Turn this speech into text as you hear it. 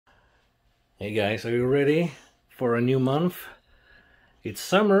Hey guys, are you ready for a new month? It's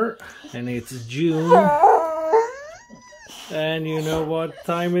summer and it's June. And you know what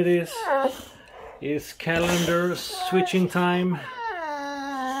time it is? It's calendar switching time.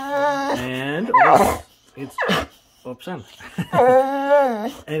 And it's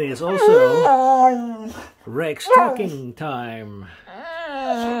and it's also Rex talking time.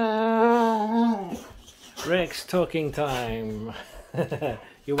 Rex talking time.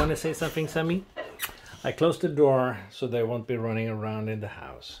 You want to say something, Sammie? I closed the door so they won't be running around in the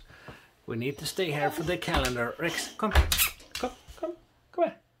house. We need to stay here for the calendar. Rex, come here.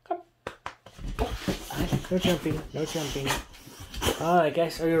 No jumping, no jumping. Alright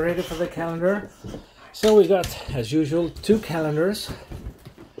guys, are you ready for the calendar? So we got, as usual, 2 calendars.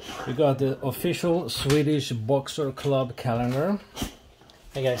 We got the official Swedish Boxer Club calendar.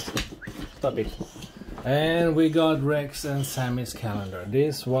 Hey guys, stop it. And we got Rex and Sammie's calendar.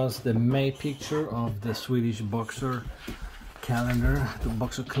 This was the May picture of the Swedish Boxer calendar, the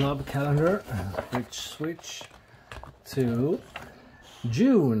Boxer Club calendar. Which switch to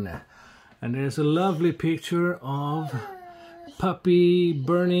June. And there's a lovely picture of puppy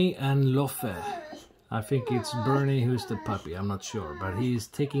Bernie and Loffe. I think it's Bernie who's the puppy, I'm not sure, but he's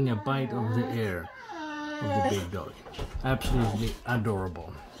taking a bite of the air of the big dog. Absolutely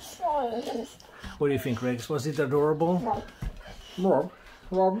adorable. What do you think, Rex? Was it adorable? Rob.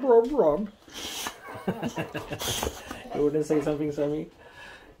 You wouldn't say something, Sammie?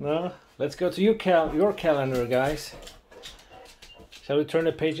 No? Let's go to your calendar, guys. Shall we turn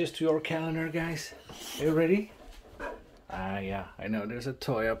the pages to your calendar, guys? Are you ready? Ah, yeah, I know. There's a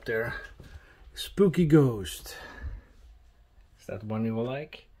toy up there. Spooky Ghost. Is that one you will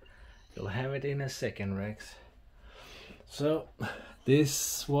like? You'll have it in a second, Rex. So,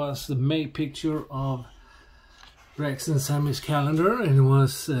 this was the May picture of Rex and Sammie's calendar, and it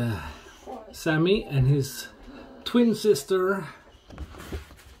was Sammie and his twin sister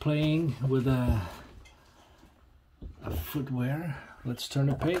playing with a footwear. Let's turn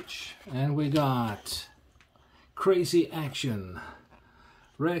the page, and we got crazy action.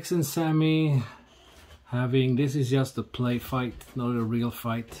 Rex and Sammie having, this is just a play fight, not a real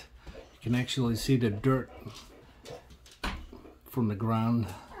fight. You can actually see the dirt from the ground,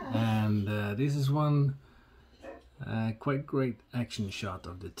 and this is one quite great action shot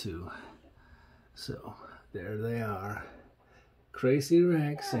of the two. So there they are, Crazy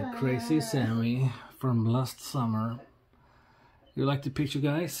Rex and Crazy Sammie from last summer. You like the picture,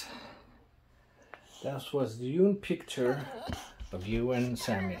 guys? That was the June picture of you and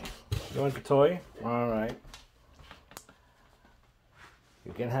Sammie. You want the toy? Alright.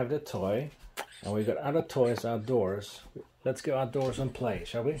 You can have the toy. And we got other toys outdoors. Let's go outdoors and play,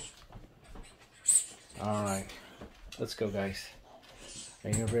 shall we? Alright. Let's go, guys. Are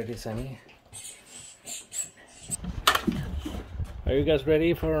you ready, Sammie? Are you guys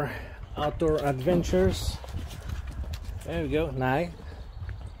ready for outdoor adventures? There we go. Nine.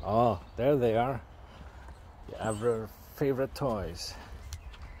 Oh, there they are. Our favorite toys.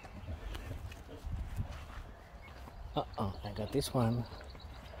 Uh-oh, I got this one.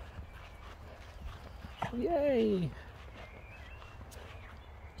 Yay!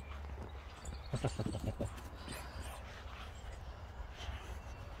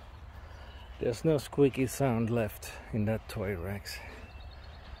 There's no squeaky sound left in that toy, Rex.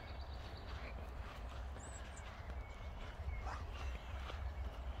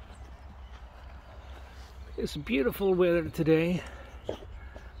 It's beautiful weather today.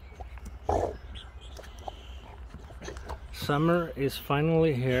 Summer is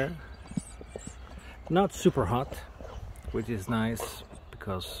finally here. Not super hot, which is nice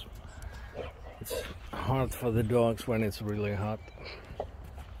because it's hard for the dogs when it's really hot.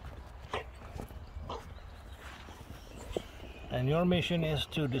 And your mission is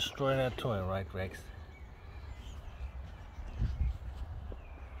to destroy that toy, right, Rex?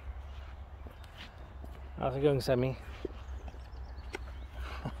 How's it going, Sammie?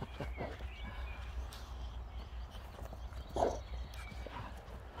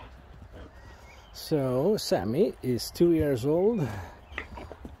 So, Sammie is 2 years old.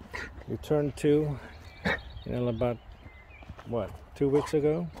 He turned 2, about, what, 2 weeks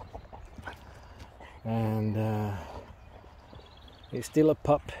ago? And he's still a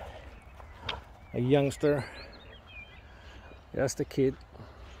pup, a youngster, just a kid.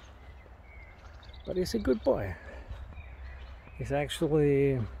 But he's a good boy. He's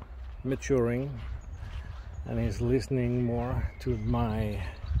actually maturing, and he's listening more to my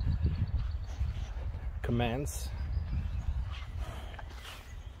commands.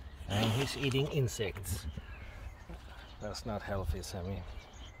 And he's eating insects. That's not healthy, Sammie.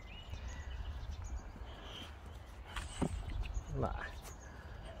 Nah,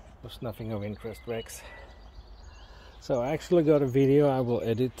 there's nothing of interest, Rex. So I actually got a video I will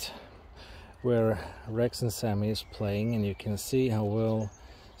edit where Rex and Sammie is playing, and you can see how well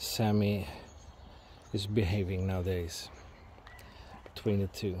Sammie is behaving nowadays between the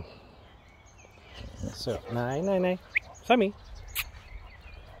two. So, nay, Sammie.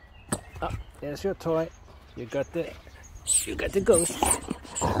 Oh, there's your toy. You got the ghost. You got the ghost.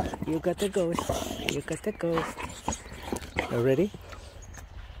 You got the ghost. You ready?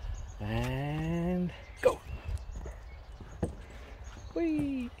 And go.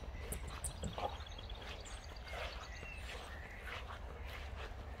 Whee!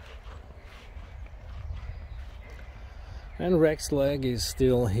 And Rex's leg is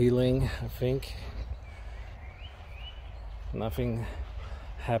still healing, I think. Nothing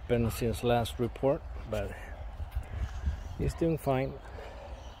happened since last report, but he's doing fine.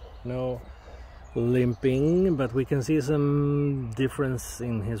 No limping, but we can see some difference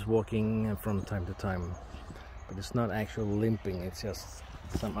in his walking from time to time. But it's not actual limping, it's just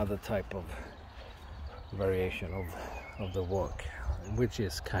some other type of variation of the walk, which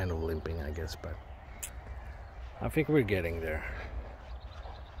is kind of limping, I guess, but I think we're getting there.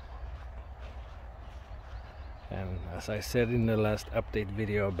 And as I said in the last update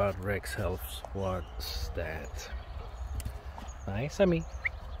video about Rex health, what's that? Hi, Sammie.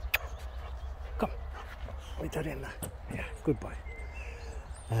 Come. Yeah, goodbye.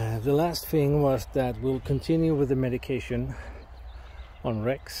 The last thing was that we'll continue with the medication on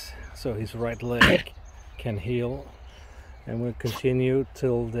Rex, so his right leg can heal, and we'll continue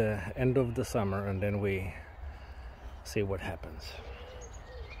till the end of the summer, and then we see what happens.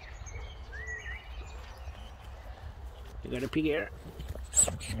 You got a pig here?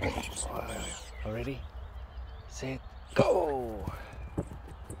 Already? Set, go!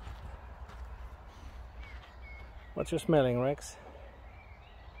 What you smelling, Rex?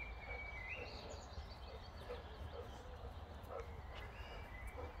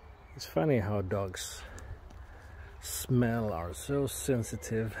 It's funny how dogs smell are so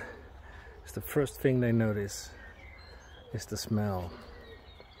sensitive. It's the first thing they notice is the smell.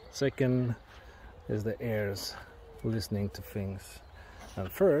 Second is the ears, listening to things.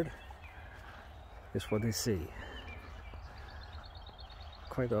 And third is what they see.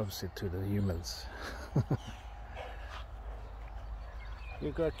 Quite opposite to the humans.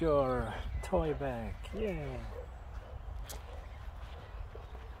 You got your toy back, yeah.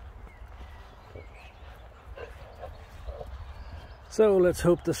 So let's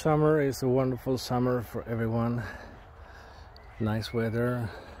hope the summer is a wonderful summer for everyone. Nice weather,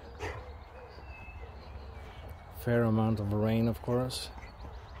 fair amount of rain, of course.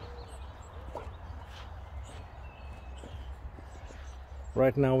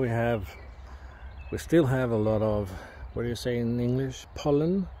 Right now we still have a lot of, what do you say in English,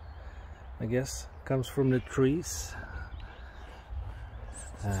 pollen, I guess, comes from the trees.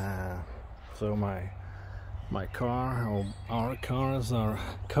 So my car, or our cars, are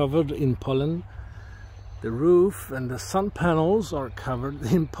covered in pollen. The roof and the sun panels are covered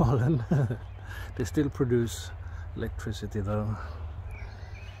in pollen. They still produce electricity though.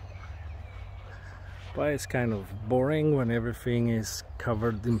 But it's kind of boring when everything is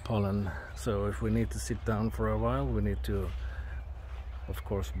covered in pollen. So if we need to sit down for a while, we need to, of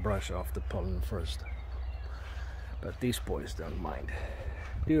course, brush off the pollen first. But these boys don't mind.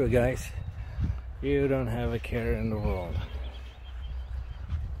 You guys, you don't have a care in the world.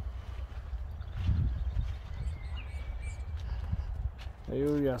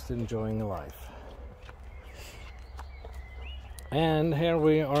 You're just enjoying life. And here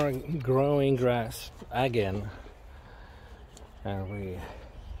we are growing grass again, and we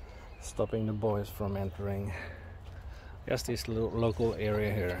stopping the boys from entering just this little local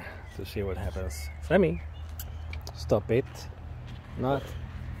area here to see what happens. Sammie, stop it, not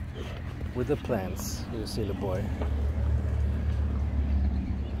with the plants, you silly boy.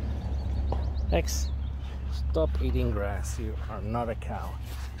 Rex, stop eating grass, you are not a cow.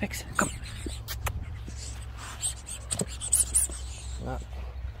 Rex, come. No.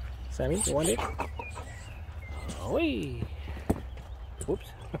 Sammie, you want it? Oi!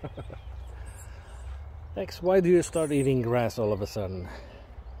 Whoops. Rex, why do you start eating grass all of a sudden?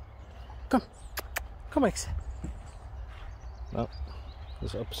 Come! Come, Rex! No,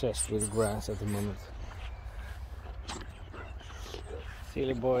 he's obsessed with grass at the moment.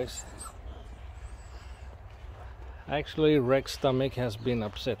 Silly boys. Actually, Rex's stomach has been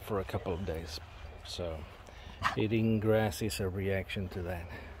upset for a couple of days, so eating grass is a reaction to that.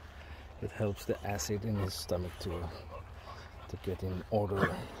 It helps the acid in his stomach to get in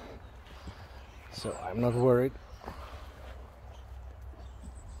order. So I'm not worried.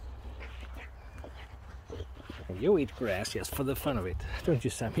 You eat grass just for the fun of it, don't you,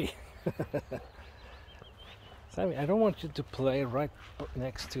 Sammie? Sammie, I don't want you to play right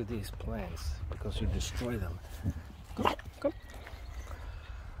next to these plants because you destroy them. Come, come.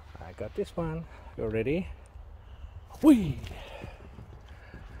 I got this one. You ready? Whee!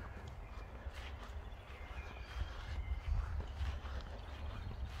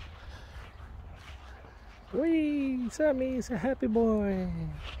 Whee! Sammie's a happy boy.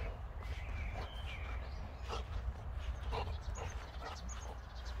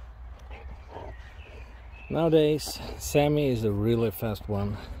 Nowadays, Sammie is a really fast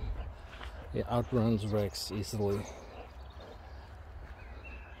one. He outruns Rex easily.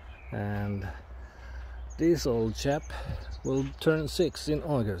 And this old chap will turn 6 in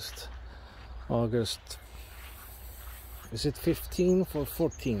August. Is it 15th or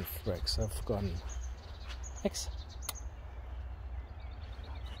 14th, Rex? I've forgotten. Rex?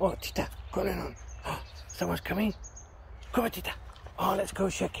 Oh, Tita, come on. Oh, someone's coming. Come on, Tita. Oh, let's go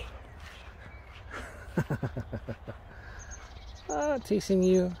check. Ah, teasing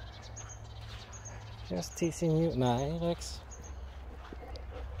you. Just teasing you. Nej, Rex.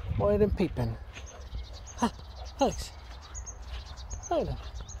 Vad är den pipen? Ha, Alex. Hold on.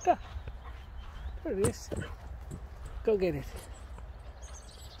 Go. There it is. Go get it.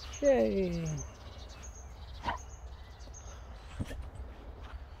 Yay.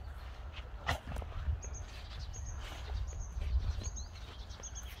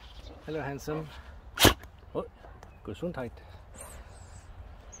 Hello, handsome. Oh, Gesundheit.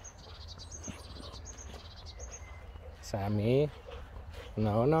 Sammie.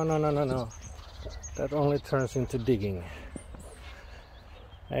 No. That only turns into digging.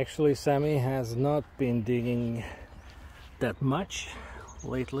 Actually, Sammie has not been digging that much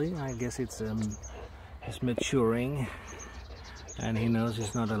lately. I guess it's maturing, and he knows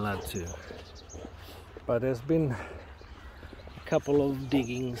he's not allowed to. But there's been a couple of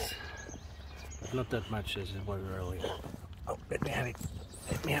diggings, but not that much as it was earlier. Oh, let me have it.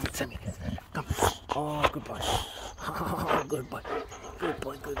 Let me have it, Sammie. Come. Oh, good boy. Oh, good boy. Good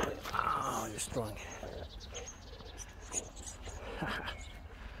boy, good boy. Oh, you're strong.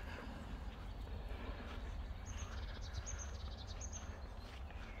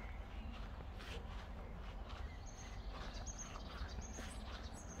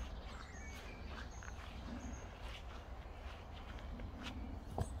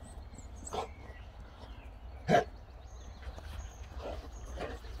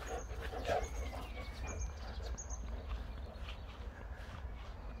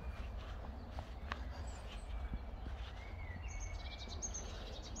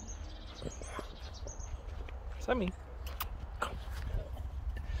 Sammie.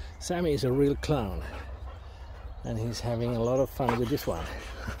 Sammie is a real clown, and he's having a lot of fun with this one.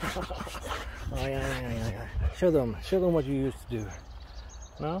 Oh, yeah. Show them what you used to do.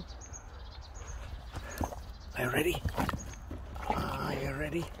 No? Are you ready? Are you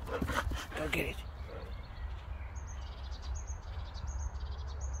ready? Go get it.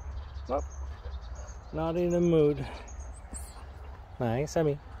 Nope. Not in the mood. Nice,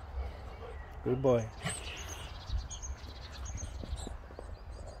 Sammie. Good boy.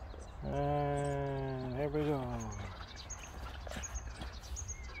 And here we go.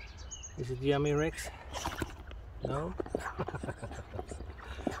 Is it yummy, Rex? No?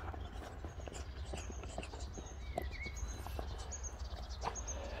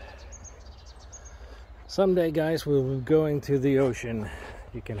 Someday, guys, we'll be going to the ocean.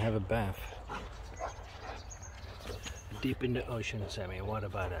 You can have a bath. Deep in the ocean, Sammie. What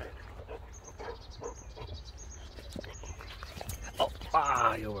about that?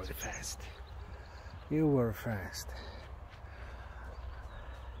 Ah, you were fast. You were fast.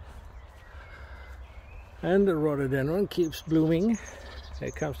 And the rhododendron keeps blooming.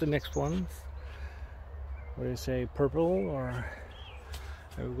 Here comes the next one. What do you say, purple? Or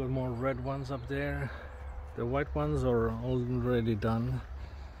we've got more red ones up there. The white ones are already done.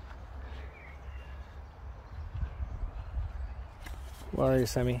 Where are you,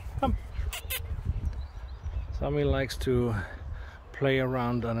 Sammie? Come. Sammie likes to play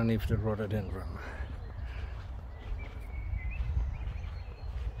around underneath the rhododendron.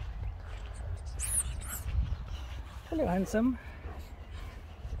 Hello, handsome.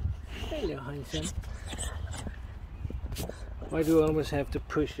 Hello, handsome. Why do you always have to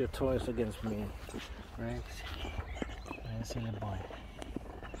push your toys against me, Rex? Nice silly boy.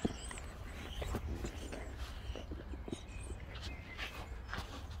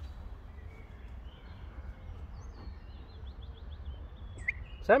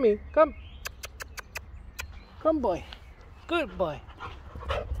 Sammie, come. Come, boy. Good boy.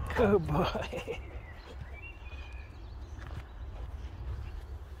 Good boy.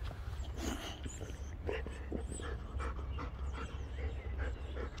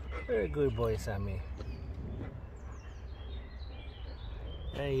 Very good boy, Sammie.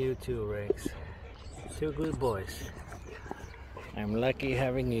 And you too, Rex. Two good boys. I'm lucky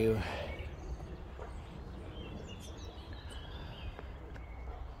having you.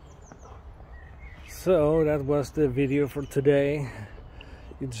 So that was the video for today.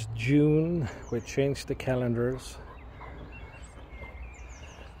 It's June. We changed the calendars.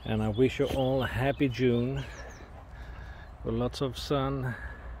 And I wish you all a happy June with lots of sun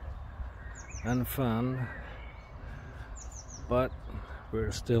and fun. But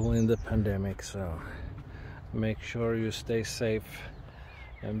we're still in the pandemic, so make sure you stay safe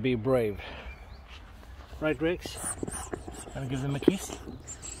and be brave. Right, Rex? Gonna give them a kiss?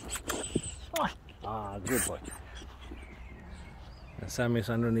 Ah, good boy. And Sammie's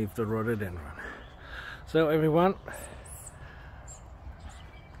underneath the rhododendron. So everyone,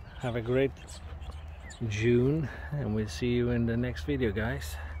 have a great June, and we'll see you in the next video,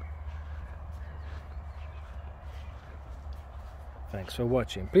 guys. Thanks for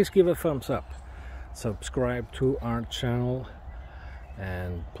watching. Please give a thumbs up, subscribe to our channel,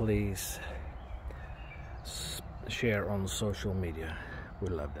 and please share on social media. We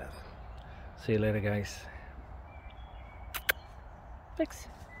love that. See you later, guys. Thanks.